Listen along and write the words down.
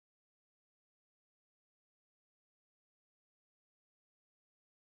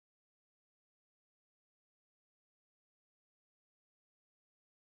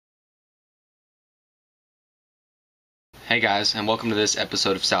Hey guys, and welcome to this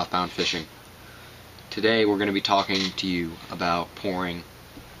episode of Southbound Fishing. Today we're going to be talking to you about pouring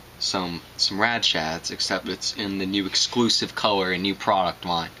some rad shads, except it's in the new exclusive color and new product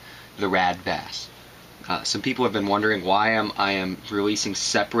line, the Rad Bass. Some people have been wondering why I am releasing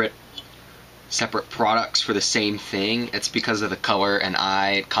separate products for the same thing. It's because of the color and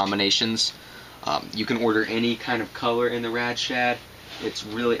eye combinations. You can order any kind of color in the Rad Shad. It's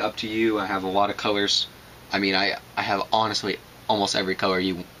really up to you. I have a lot of colors. I mean, I have honestly almost every color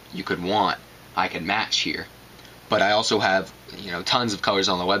you could want I can match here. But I also have, tons of colors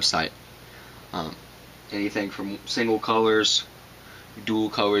on the website. Anything from single colors, dual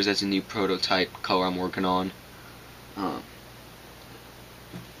colors. That's a new prototype color I'm working on.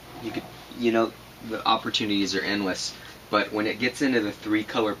 The opportunities are endless. But when it gets into the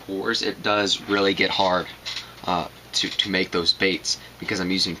 3-color pours, it does really get hard to make those baits, because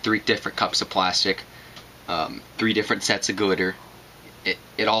I'm using 3 different cups of plastic, 3 different sets of glitter.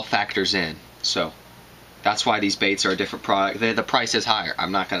 It all factors in. So that's why these baits are a different product. The price is higher.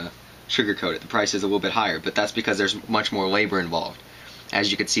 I'm not going to sugarcoat it. The price is a little bit higher, but that's because there's much more labor involved. As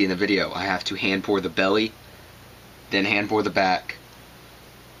you can see in the video, I have to hand pour the belly, then hand pour the back,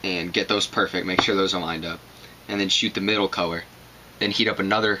 and get those perfect, make sure those are lined up, and then shoot the middle color, then heat up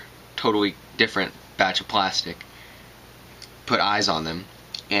another totally different batch of plastic, put eyes on them,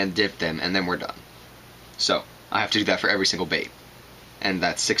 and dip them, and then we're done. So I have to do that for every single bait, and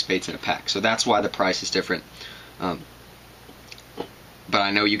that's 6 baits in a pack. So that's why the price is different. But I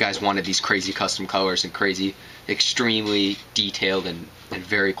know you guys wanted these crazy custom colors and crazy, extremely detailed and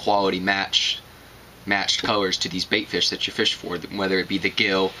very quality matched colors to these bait fish that you fish for, whether it be the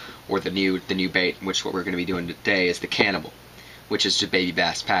gill or the new bait, which what we're going to be doing today is the Cannibal, which is just baby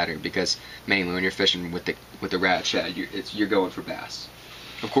bass pattern, because mainly when you're fishing with the Rad Shad, you're going for bass.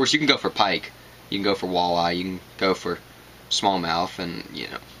 Of course, you can go for pike, you can go for walleye, you can go for smallmouth and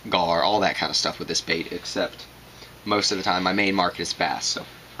gar, all that kind of stuff with this bait, except most of the time my main market is bass, so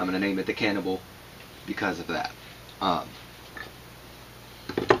I'm going to name it the Cannibal because of that. Let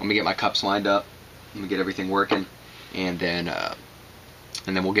me get my cups lined up, let me get everything working, and then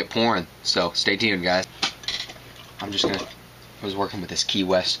we'll get pouring. So stay tuned, guys. I was working with this Key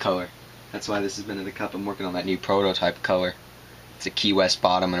West color. That's why this has been in the cup. I'm working on that new prototype color. It's a Key West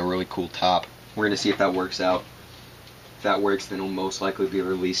bottom and a really cool top. We're going to see if that works out. If that works, then it'll most likely be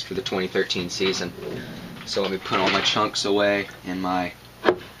released for the 2013 season. So let me put all my chunks away in my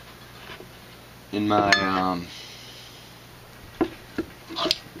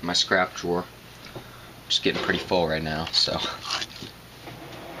scrap drawer. Just getting pretty full right now, so.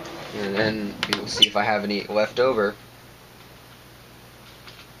 And then we'll see if I have any left over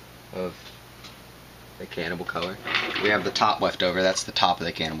of the Cannibal color. We have the top left over. That's the top of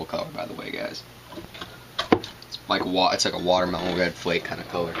the Cannibal color, by the way, guys. It's like a watermelon red flake kind of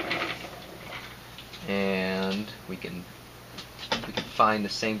color. And we can find the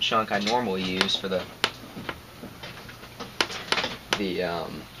same chunk I normally use for the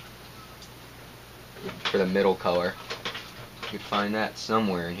middle color. You can find that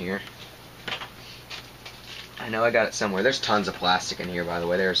somewhere in here. I know I got it somewhere. There's tons of plastic in here, by the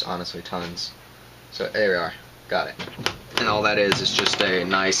way. There's honestly tons. So there we are. Got it. And all that is just a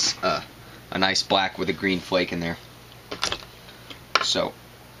nice black with a green flake in there. So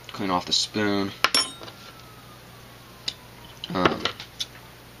clean off the spoon.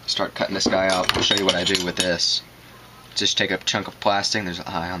 Start cutting this guy up. I'll show you what I do with this. Just take a chunk of plastic. There's an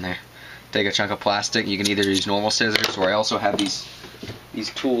eye on there. Take a chunk of plastic. You can either use normal scissors, or I also have these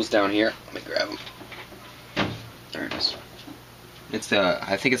tools down here. Let me grab them. There it is. It's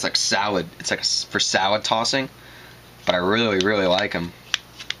I think it's like salad. It's like for salad tossing, but I really like them.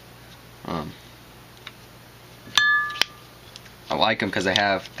 I like them because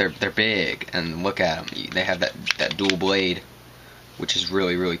they're big, and look at them. They have that dual blade, which is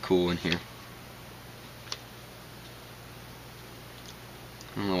really cool in here.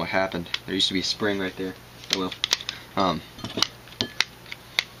 I don't know what happened. There used to be a spring right there. Oh well.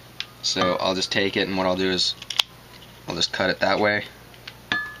 So I'll just take it, and what I'll do is I'll just cut it that way.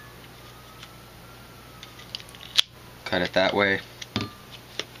 Cut it that way. Cut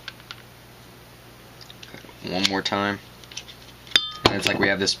it one more time. And it's like we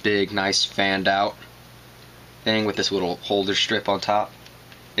have this big, nice fanned out thing with this little holder strip on top.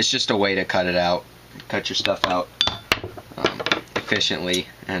 It's just a way to cut it out. Cut your stuff out efficiently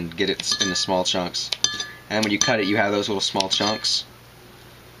and get it into small chunks. And when you cut it, you have those little small chunks.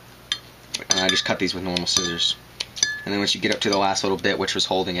 And I just cut these with normal scissors. And then once you get up to the last little bit, which was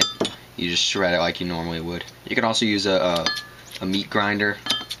holding it, you just shred it like you normally would. You can also use a meat grinder.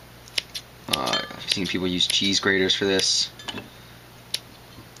 I've seen people use cheese graters for this.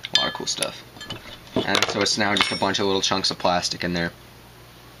 A lot of cool stuff. And so it's now just a bunch of little chunks of plastic in there.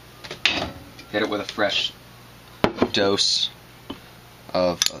 Hit it with a fresh dose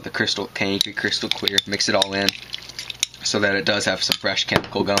of the Canny Creek Crystal Clear. Mix it all in so that it does have some fresh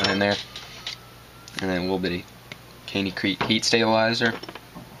chemical going in there. And then a little bit of Canny Creek heat stabilizer.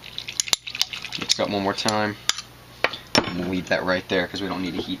 Mix it up one more time. And we'll leave that right there because we don't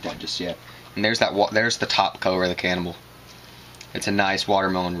need to heat that just yet. And there's there's the top color of the Cannibal. It's a nice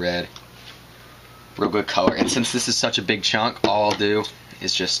watermelon red. Real good color. And since this is such a big chunk, all I'll do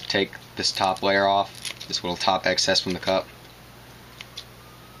is just take this top layer off, this little top excess from the cup.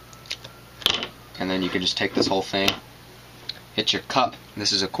 And then you can just take this whole thing, hit your cup.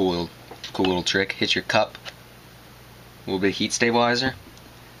 This is a cool little trick. Hit your cup, a little bit of heat stabilizer,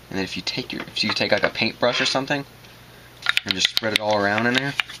 and then if you take like a paintbrush or something and just spread it all around in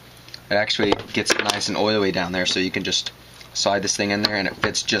there, it actually gets nice and oily down there, so you can just slide this thing in there and it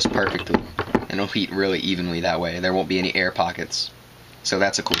fits just perfectly. And it'll heat really evenly that way. There won't be any air pockets. So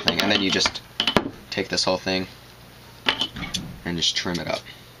that's a cool thing. And then you just take this whole thing and just trim it up.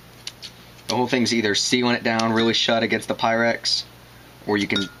 The whole thing's either sealing it down really shut against the Pyrex, or you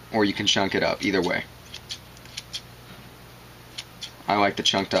can chunk it up. Either way. I like the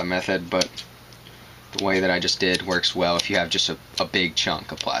chunked up method, but the way that I just did works well if you have just a big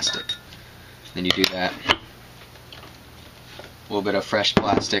chunk of plastic. Then you do that. A little bit of fresh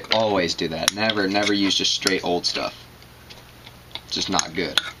plastic. Always do that. Never use just straight old stuff. It's just not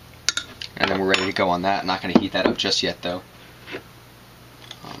good. And then we're ready to go on that. Not going to heat that up just yet though.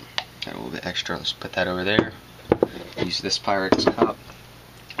 Got a little bit extra. Let's put that over there. Use this Pyrex cup.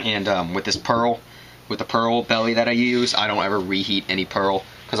 And with this pearl, with the pearl belly that I use, I don't ever reheat any pearl,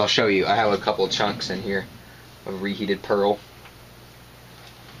 because I'll show you. I have a couple of chunks in here of reheated pearl.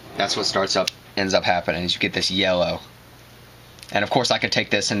 That's what ends up happening is you get this yellow. And of course I could take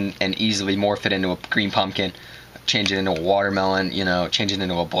this and easily morph it into a green pumpkin, change it into a watermelon, you know, change it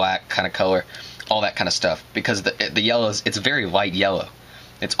into a black kind of color, all that kind of stuff. Because the yellow it's a very light yellow.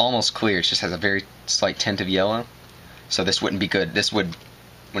 It's almost clear. It just has a very slight tint of yellow. So this wouldn't be good. This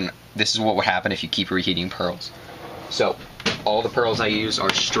is what would happen if you keep reheating pearls. So all the pearls I use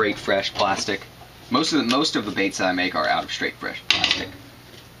are straight fresh plastic. Most of the baits that I make are out of straight fresh plastic.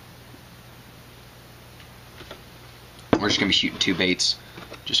 We're just gonna be shooting 2 baits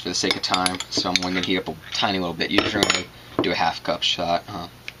just for the sake of time. So I'm only gonna heat up a tiny little bit. Usually do a ½ cup shot.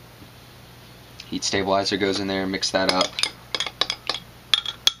 Heat stabilizer goes in there. Mix that up.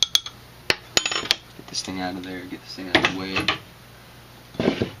 Get this thing out of there. Get this thing out of the way.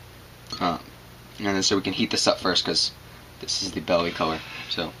 And then so we can heat this up first because this is the belly color.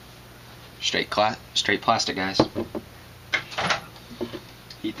 So straight plastic, guys.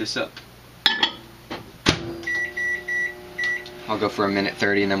 Heat this up. I'll go for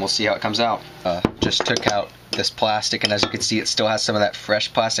 1:30 and then we'll see how it comes out. Just took out this plastic, and as you can see, it still has some of that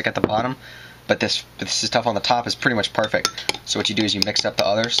fresh plastic at the bottom, but this stuff on the top is pretty much perfect. So what you do is you mix up the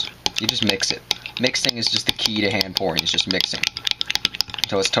others. You just mix it. Mixing is just the key to hand pouring. It's just mixing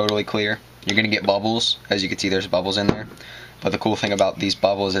until it's totally clear. You're gonna get bubbles. As you can see, there's bubbles in there. But the cool thing about these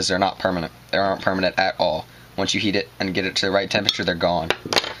bubbles is they're not permanent. They aren't permanent at all. Once you heat it and get it to the right temperature, they're gone.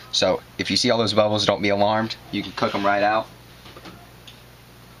 So if you see all those bubbles, don't be alarmed. You can cook them right out.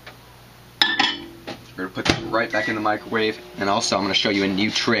 We're gonna put them right back in the microwave. And also, I'm gonna show you a new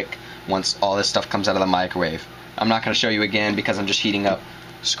trick once all this stuff comes out of the microwave. I'm not gonna show you again because I'm just heating up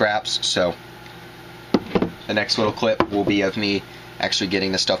scraps. So the next little clip will be of me actually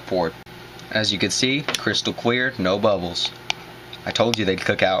getting the stuff poured. As you can see, crystal clear, no bubbles. I told you they'd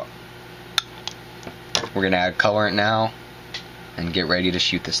cook out. We're gonna add colorant now and get ready to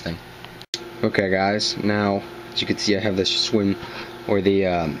shoot this thing. Okay guys, now as you can see, I have the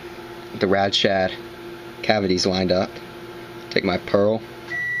rad shad cavities lined up. Take my pearl.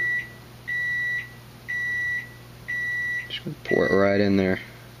 Just gonna pour it right in there.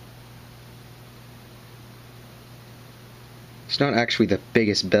 It's not actually the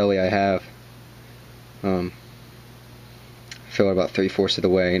biggest belly I have. Fill it about 3/4 of the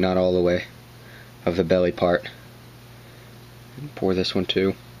way, not all the way, of the belly part. And pour this one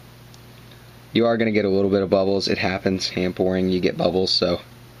too. You are going to get a little bit of bubbles. It happens, hand pouring, you get bubbles, so.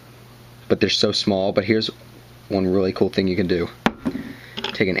 But they're so small. But here's one really cool thing you can do.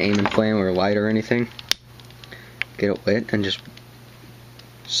 Take an aiming flame or a lighter or anything, get it lit, and just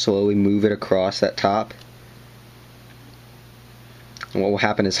slowly move it across that top. And what will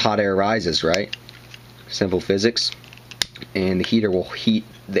happen is hot air rises, right? Simple physics. And the heater will heat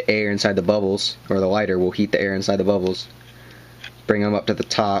the air inside the bubbles, or the lighter will heat the air inside the bubbles, bring them up to the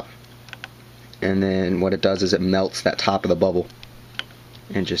top, and then what it does is it melts that top of the bubble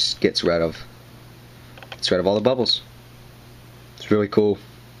and just gets rid of all the bubbles. It's really cool.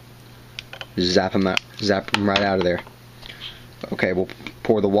 Just zap them right out of there. Okay, we'll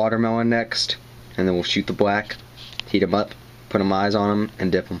pour the watermelon next, and then we'll shoot the black, heat them up, put them eyes on them,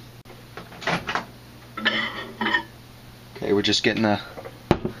 and dip them. Okay, we're just getting the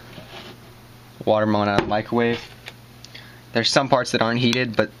watermelon out of the microwave. There's some parts that aren't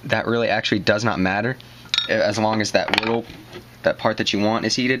heated, but that really actually does not matter, as long as that part that you want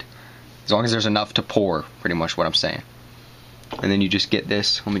is heated. As long as there's enough to pour, pretty much what I'm saying. And then you just get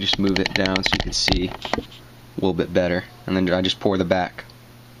this. Let me just move it down so you can see a little bit better. And then I just pour the back.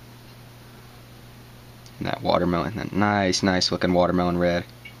 And that watermelon, that nice looking watermelon red.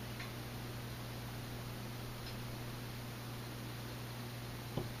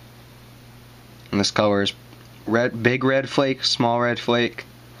 And this color is red, big red flake, small red flake,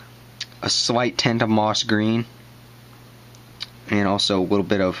 a slight tint of moss green, and also a little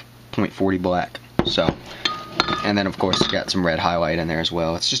bit of .40 black. So, and then of course you got some red highlight in there as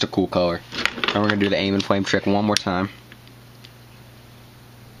well. It's just a cool color. And we're gonna do the aim and flame trick one more time.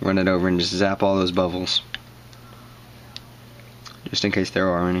 Run it over and just zap all those bubbles, just in case there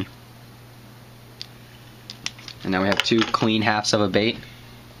are any. And now we have 2 clean halves of a bait.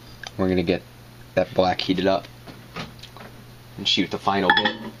 We're gonna get that black heated up and shoot the final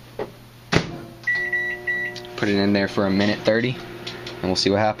bit. Put it in there for 1:30, and we'll see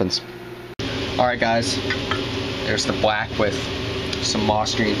what happens. Alright guys, there's the black with some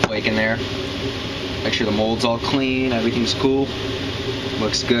moss green flake in there. Make sure the mold's all clean, everything's cool,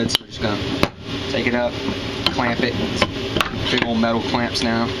 looks good. So we're just gonna take it up, clamp it. Big old metal clamps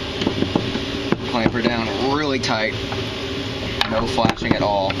now. Clamp her down really tight, no flashing at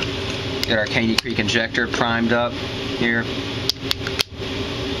all. Get our Caney Creek injector primed up here.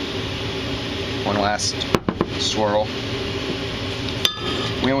 One last swirl.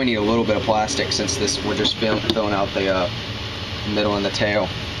 We only need a little bit of plastic since we're just filling out the middle and the tail.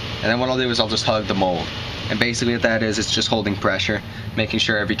 And then what I'll do is I'll just hug the mold. And basically what that is, it's just holding pressure, making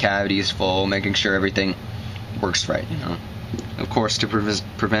sure every cavity is full, making sure everything works right, you know. Of course, to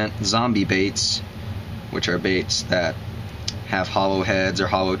prevent zombie baits, which are baits that have hollow heads or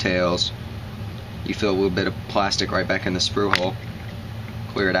hollow tails, you fill a little bit of plastic right back in the sprue hole,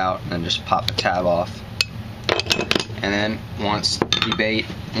 clear it out, and then just pop the tab off. And then once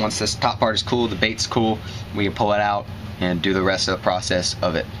this top part is cool, the bait's cool, we can pull it out and do the rest of the process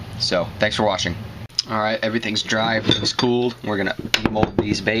of it. So, thanks for watching. Alright, everything's dry, everything's cooled. We're gonna demold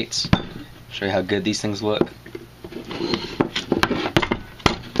these baits, show you how good these things look.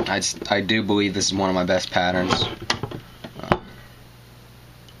 I do believe this is one of my best patterns.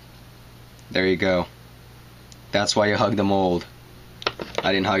 There you go. That's why you hug the mold.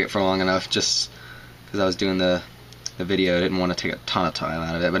 I didn't hug it for long enough just because I was doing the video. I didn't want to take a ton of time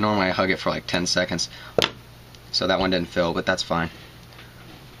out of it, but normally I hug it for like 10 seconds. So that one didn't fill, but that's fine.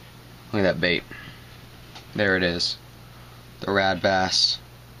 Look at that bait. There it is. The Rad Bass.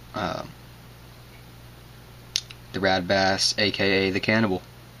 The Rad Bass, aka the Cannibal.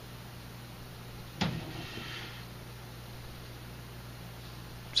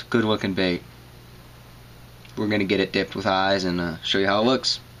 It's a good looking bait. We're going to get it dipped with eyes and show you how it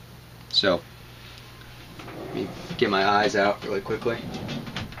looks. So, let me get my eyes out really quickly.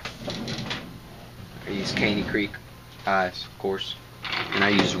 I use Caney Creek eyes, of course. And I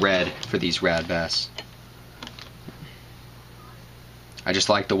use red for these Rad Bass. I just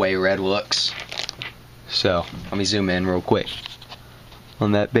like the way red looks. So, let me zoom in real quick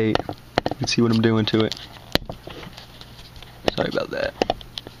on that bait and see what I'm doing to it. Sorry about that.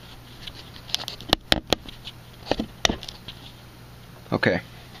 Okay.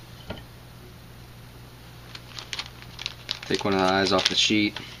 Take one of the eyes off the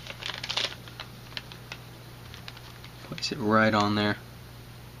sheet. Place it right on there.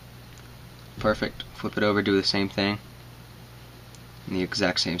 Perfect. Flip it over, do the same thing. In the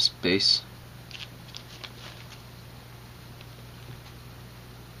exact same space.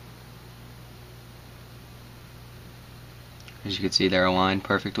 As you can see, they're aligned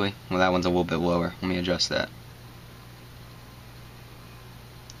perfectly. Well, that one's a little bit lower. Let me adjust that.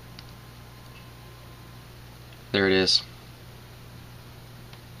 There it is.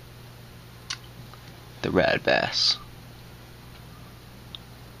 The Rad Bass.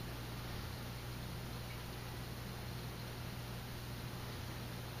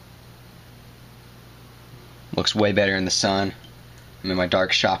 Looks way better in the sun. I'm in my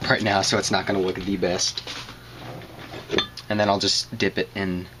dark shop right now, so it's not going to look the best. And then I'll just dip it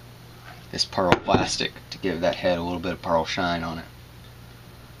in this pearl plastic to give that head a little bit of pearl shine on it.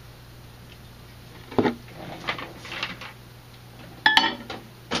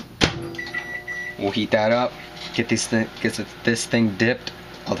 we'll heat that up, get this thing dipped.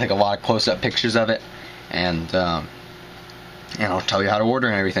 I'll take a lot of close-up pictures of it, and I'll tell you how to order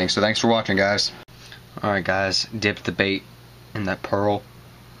and everything. So thanks for watching, guys. Alright guys, dipped the bait in that pearl.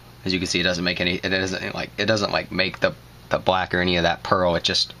 As you can see, it doesn't make any, it doesn't like make the black or any of that pearl. It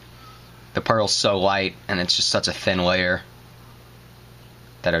just, the pearl's so light and it's just such a thin layer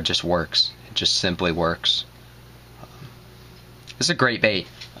that it just works. It just simply works. It's a great bait.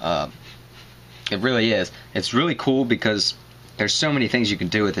 It really is. It's really cool because there's so many things you can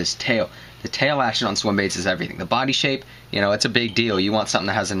do with this tail. The tail action on swim baits is everything. The body shape, you know, it's a big deal. You want something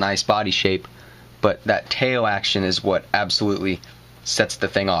that has a nice body shape, but that tail action is what absolutely sets the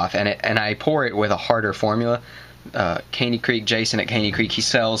thing off. And I pour it with a harder formula. Caney Creek, Jason at Caney Creek, he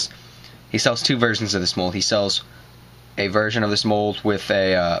sells two versions of this mold. He sells a version of this mold with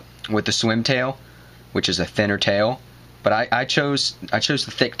the swim tail, which is a thinner tail. But I chose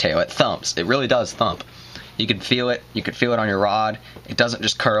the thick tail. It thumps. It really does thump. You can feel it. You can feel it on your rod. It doesn't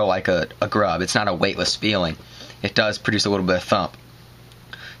just curl like a grub. It's not a weightless feeling. It does produce a little bit of thump.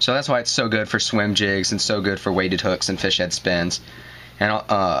 So that's why it's so good for swim jigs and so good for weighted hooks and fish head spins. And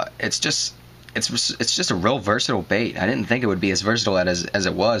it's just a real versatile bait. I didn't think it would be as versatile as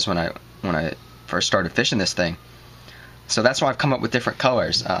it was when I first started fishing this thing. So that's why I've come up with different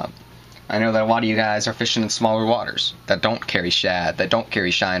colors. I know that a lot of you guys are fishing in smaller waters that don't carry shad, that don't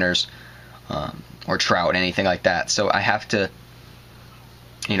carry shiners, or trout, anything like that. So I have to,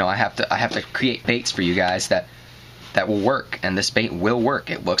 you know, I have to create baits for you guys that will work, and this bait will work.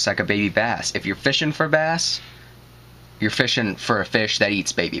 It looks like a baby bass. If you're fishing for bass, you're fishing for a fish that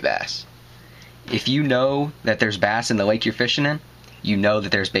eats baby bass. If you know that there's bass in the lake you're fishing in, you know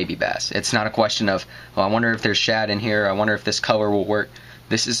that there's baby bass. It's not a question of, oh, I wonder if there's shad in here, I wonder if this color will work.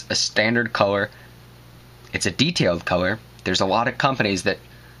 This is a standard color. It's a detailed color. There's a lot of companies that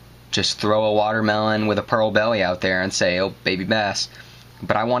just throw a watermelon with a pearl belly out there and say, oh, baby bass.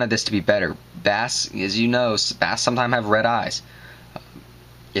 But I wanted this to be better. Bass, as you know, bass sometimes have red eyes.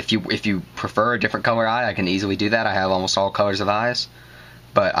 If you prefer a different color eye, I can easily do that. I have almost all colors of eyes.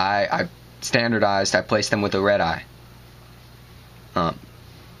 But I standardized, I placed them with a red eye. And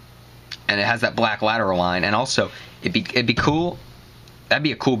it has that black lateral line. And also, it'd be cool. That'd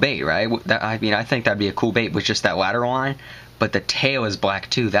be a cool bait, right? I mean, I think that'd be a cool bait with just that lateral line. But the tail is black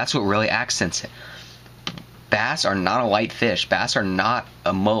too. That's what really accents it. Bass are not a light fish. Bass are not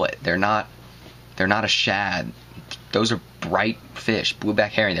a mullet. They're not a shad. Those are bright fish. Blueback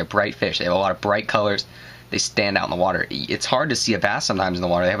herring, they're bright fish. They have a lot of bright colors. They stand out in the water. It's hard to see a bass sometimes in the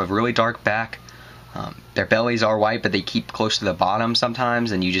water. They have a really dark back. Their bellies are white, but they keep close to the bottom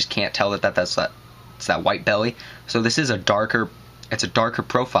sometimes, and you just can't tell that it's that white belly. So this is a darker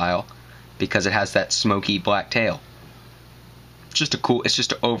profile because it has that smoky black tail. It's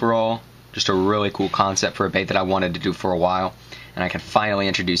just overall just a really cool concept for a bait that I wanted to do for a while, and I can finally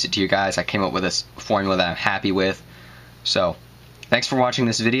introduce it to you guys. I came up with this formula that I'm happy with. So thanks for watching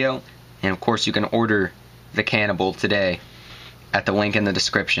this video, and of course you can order the Cannibal today at the link in the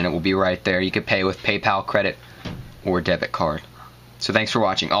description. It will be right there. You can pay with PayPal, credit, or debit card. So thanks for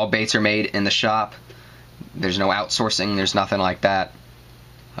watching. All baits are made in the shop. There's no outsourcing. There's nothing like that.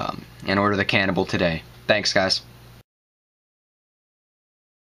 And order the Cannibal today. Thanks, guys.